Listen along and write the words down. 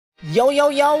Yo yo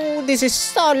yo, this is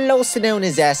Solo, also known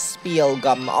as SPL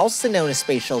Gum, also known as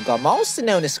Spatial Gum, also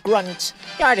known as Grunt,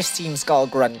 the artist team's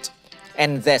called Grunt,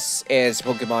 and this is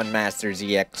Pokemon Master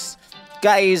ZX.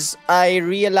 Guys, I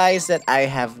realized that I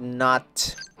have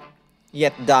not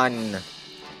yet done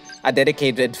a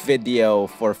dedicated video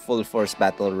for Full Force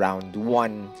Battle Round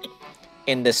 1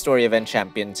 in the Story Event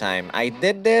Champion time. I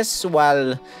did this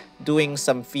while doing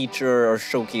some feature or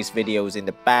showcase videos in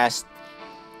the past,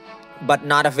 but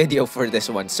not a video for this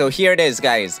one. So here it is,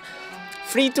 guys.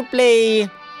 Free-to-play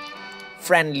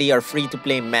friendly or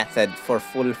free-to-play method for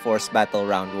Full Force Battle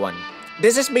Round 1.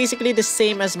 This is basically the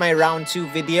same as my Round 2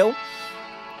 video.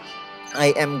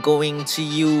 I am going to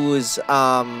use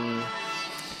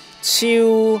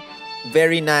two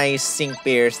very nice sync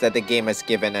pairs that the game has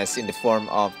given us in the form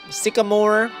of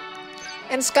Sycamore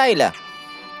and Skyla.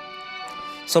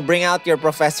 So bring out your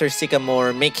Professor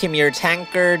Sycamore, make him your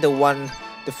tanker,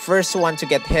 the first one to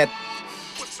get hit.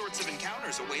 What sorts of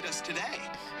encounters await us today?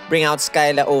 Bring out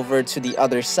Skyla over to the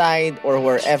other side or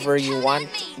wherever you want.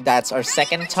 That's our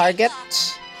second target.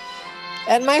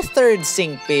 And my third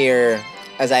sync pair,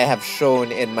 as I have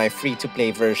shown in my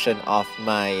free-to-play version of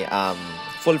my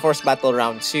Full Force Battle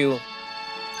Round 2,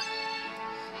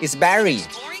 is Barry.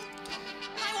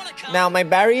 Now, my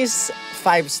Barry is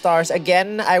 5 stars.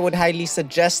 Again, I would highly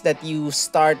suggest that you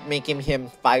start making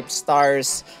him 5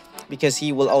 stars because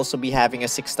he will also be having a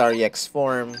 6-star EX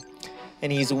form.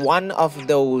 And he's one of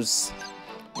those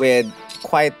with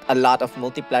quite a lot of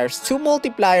multipliers. 2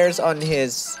 multipliers on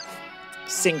his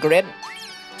sync grid.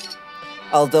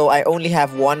 Although I only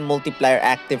have 1 multiplier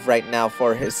active right now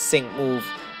for his sync move,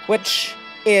 which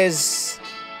is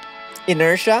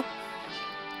Inertia.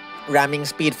 Ramming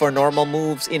speed for normal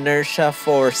moves, Inertia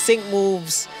for sync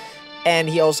moves, and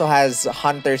he also has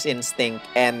Hunter's Instinct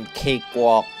and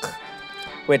Cakewalk,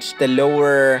 which the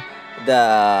lower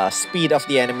the speed of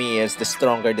the enemy is, the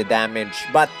stronger the damage.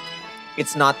 But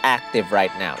it's not active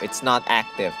right now. It's not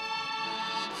active.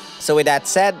 So with that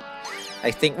said,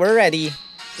 I think we're ready.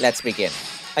 Let's begin.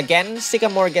 Again,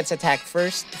 Sycamore gets attacked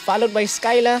first, followed by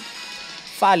Skyla,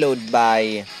 followed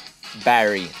by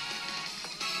Barry.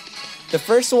 The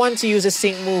first one to use a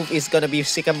sync move is gonna be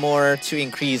Sycamore to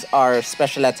increase our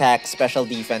special attack, special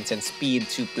defense, and speed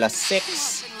to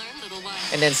 +6.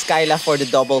 And then Skyla for the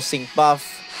double sync buff,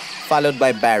 followed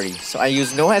by Barry. So I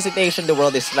use No Hesitation, The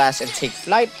World is Vast, and Take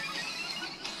Flight.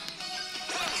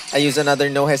 I use another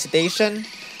No Hesitation.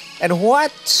 And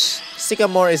what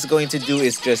Sycamore is going to do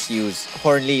is just use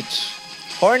Horn Leech,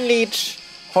 Horn Leech,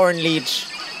 Horn Leech,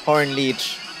 Horn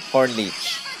Leech, Horn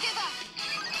Leech.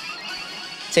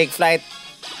 Take Flight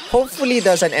hopefully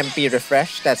does an MP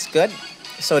refresh, that's good,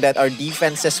 so that our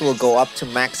defenses will go up to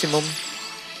maximum.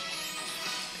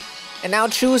 And now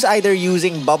choose either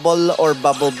using Bubble or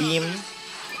Bubble Beam.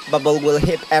 Bubble will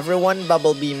hit everyone,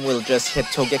 Bubble Beam will just hit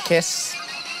Togekiss.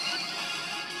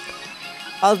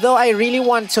 Although I really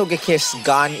want Togekiss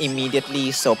gone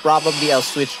immediately, so probably I'll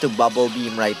switch to Bubble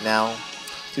Beam right now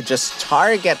to just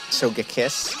target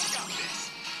Togekiss.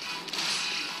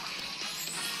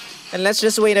 And let's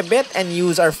just wait a bit and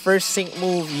use our first sync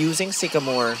move using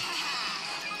Sycamore.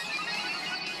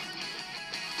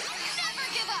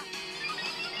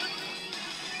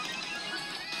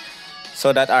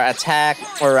 So that our attack,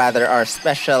 or rather our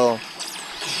special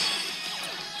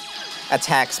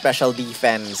attack, special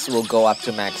defense will go up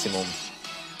to maximum.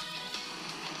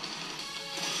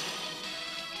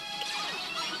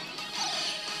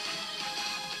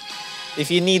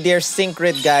 If you need their sync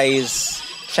grid, guys,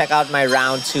 check out my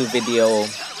round 2 video.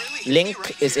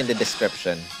 Link is in the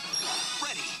description.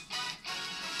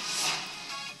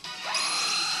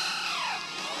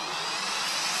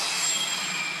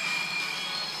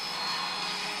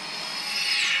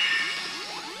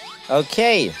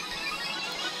 Okay.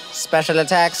 Special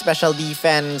attack, special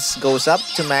defense goes up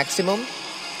to maximum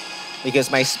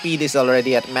because my speed is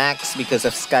already at max because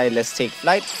of Skyla's Take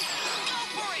Flight.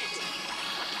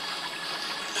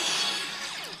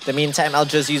 In the meantime, I'll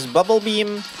just use Bubble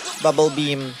Beam, Bubble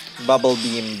Beam, Bubble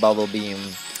Beam, Bubble Beam,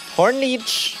 Horn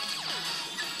Leech,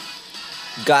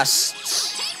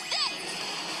 Gust.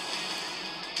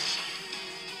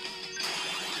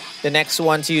 The next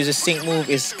one to use a sync move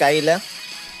is Skyla.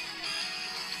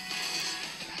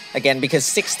 Again, because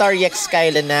 6-star EX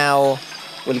Skyla now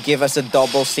will give us a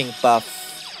double sync buff.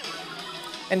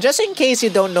 And just in case you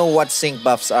don't know what sync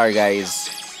buffs are, guys,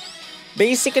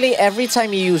 basically every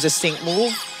time you use a sync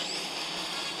move,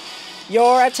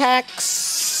 your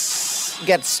attacks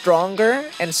get stronger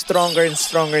and stronger and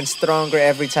stronger and stronger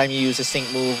every time you use a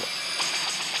sync move.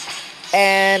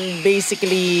 And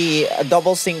basically, a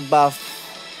double sync buff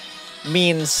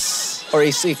means or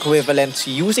is equivalent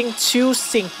to using 2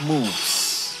 sync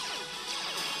moves.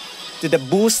 To the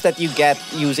boost that you get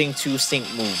using 2 sync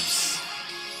moves.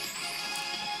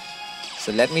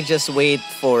 So let me just wait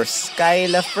for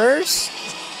Skyla first.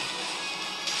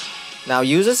 Now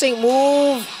use a sync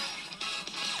move.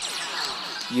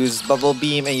 Use Bubble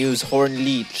Beam and use Horn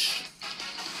Leech.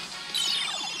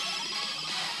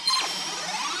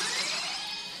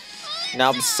 Now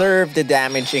observe the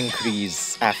damage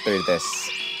increase after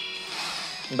this.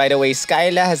 By the way,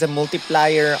 Skyla has a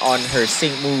multiplier on her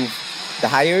sync move. The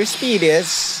higher your speed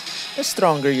is, the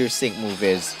stronger your sync move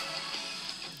is.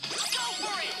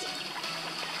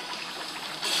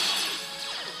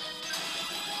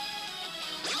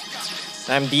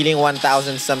 I'm dealing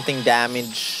 1,000 something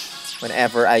damage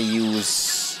whenever I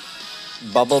use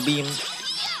Bubble Beam.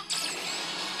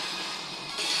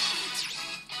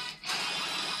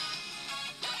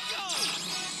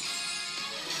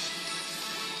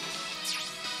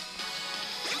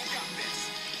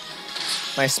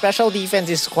 My special defense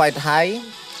is quite high,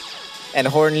 and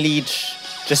Horn Leech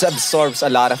just absorbs a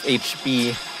lot of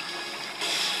HP.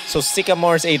 So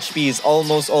Sycamore's HP is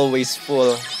almost always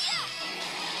full.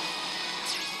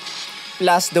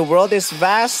 Plus, the world is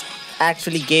vast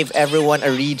actually gave everyone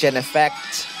a regen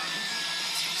effect.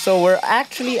 So we're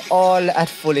actually all at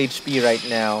full HP right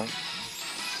now.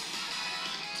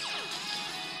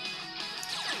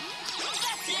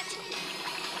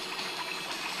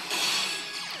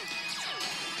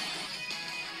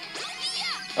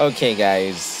 Okay,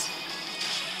 guys.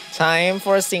 Time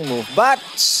for a sync move,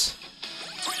 but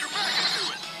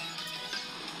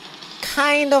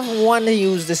kind of want to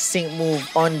use the sync move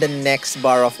on the next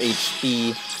bar of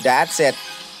HP. That's it.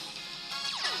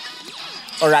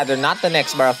 Or rather, not the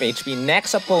next bar of HP,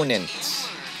 next opponent.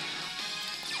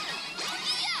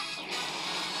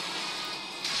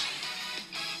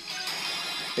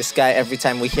 This guy, every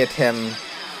time we hit him,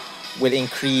 will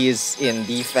increase in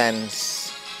defense.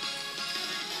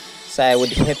 So I would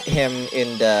hit him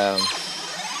in the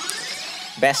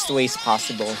best ways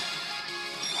possible.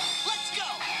 Let's go.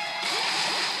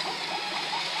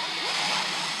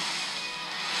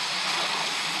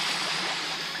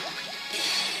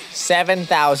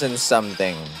 7,000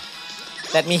 something.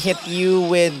 Let me hit you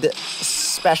with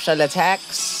special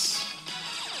attacks.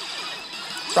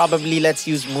 Probably let's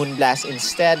use Moonblast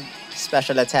instead.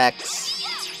 Special attacks.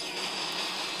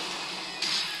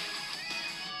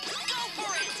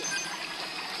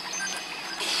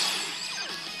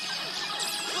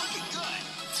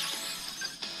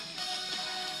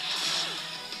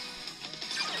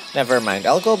 Never mind,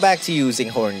 I'll go back to using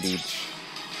Horn Leech.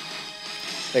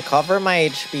 Recover my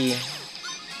HP.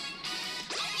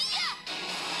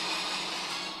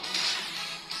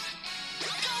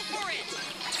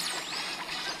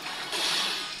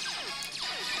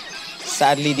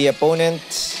 Sadly, the opponent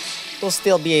will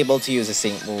still be able to use a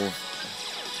sync move.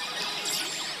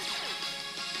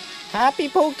 Happy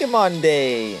Pokemon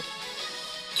Day!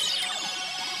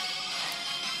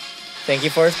 Thank you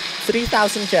for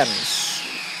 3,000 gems.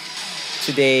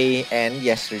 Today and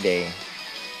yesterday.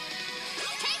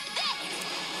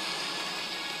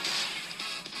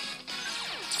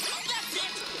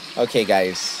 Okay,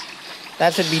 guys.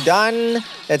 That should be done.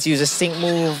 Let's use a sync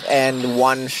move and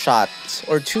one shot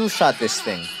or two shot this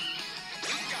thing.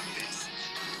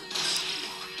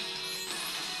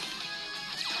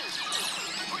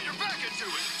 Put your back into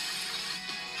it.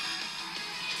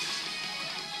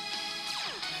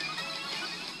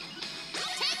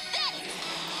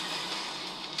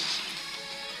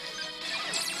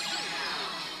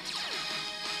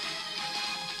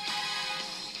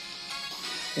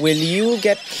 Will you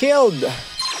get killed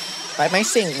by my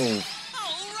sync move?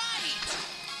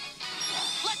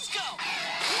 Let's go.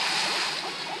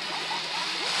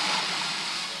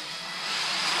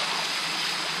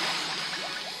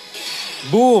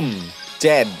 Boom!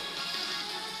 Dead.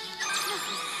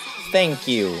 Thank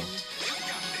you.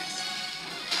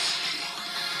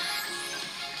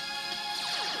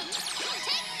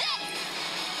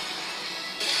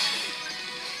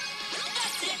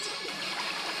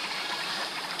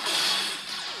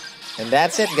 And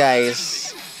that's it,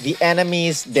 guys. The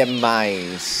enemy's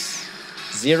demise.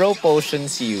 0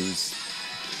 potions used.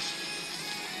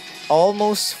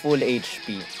 Almost full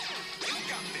HP.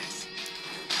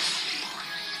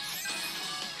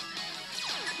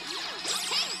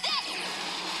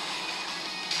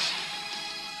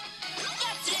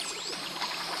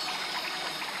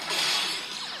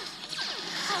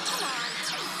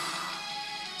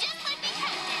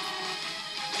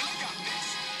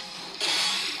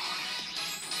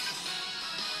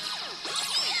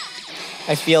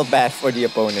 I feel bad for the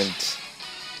opponent.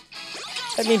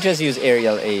 Let me just use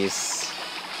aerial ace.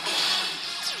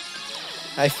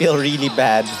 I feel really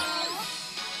bad.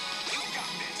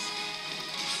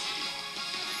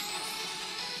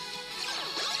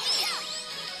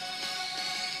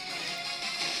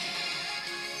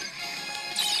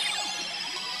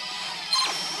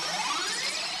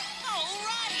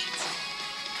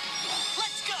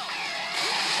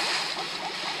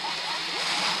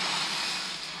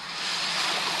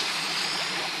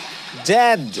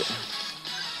 Dead!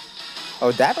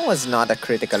 Oh, that was not a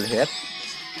critical hit.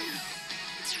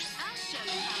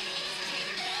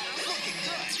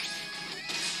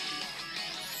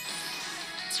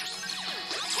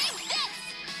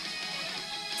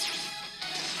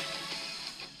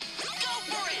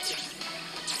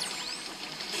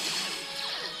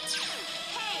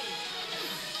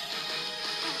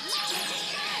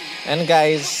 And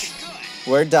guys,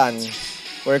 we're done.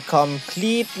 We're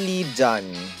completely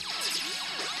done.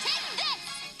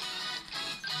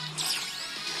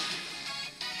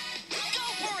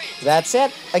 That's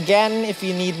it. Again, if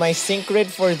you need my sync grid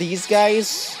for these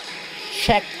guys,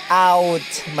 check out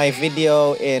my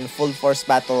video in Full Force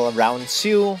Battle Round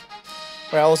 2,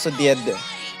 where I also did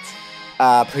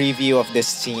a preview of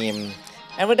this team.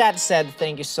 And with that said,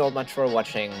 thank you so much for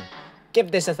watching. Give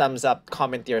this a thumbs up,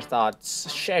 comment your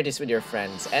thoughts, share this with your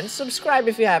friends, and subscribe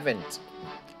if you haven't.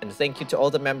 And thank you to all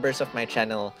the members of my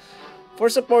channel for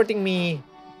supporting me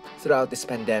throughout this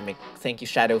pandemic. Thank you,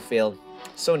 Shadowfield,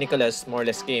 So Nicholas,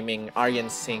 Moreless Gaming, Aryan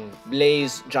Singh,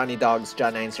 Blaze, Johnny Dogs,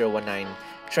 John9019,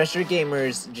 Treasure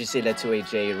Gamers,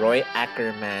 Gisela2AJ, Roy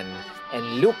Ackerman, and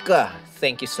Luca.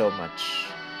 Thank you so much.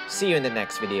 See you in the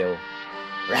next video.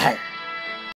 Rawr.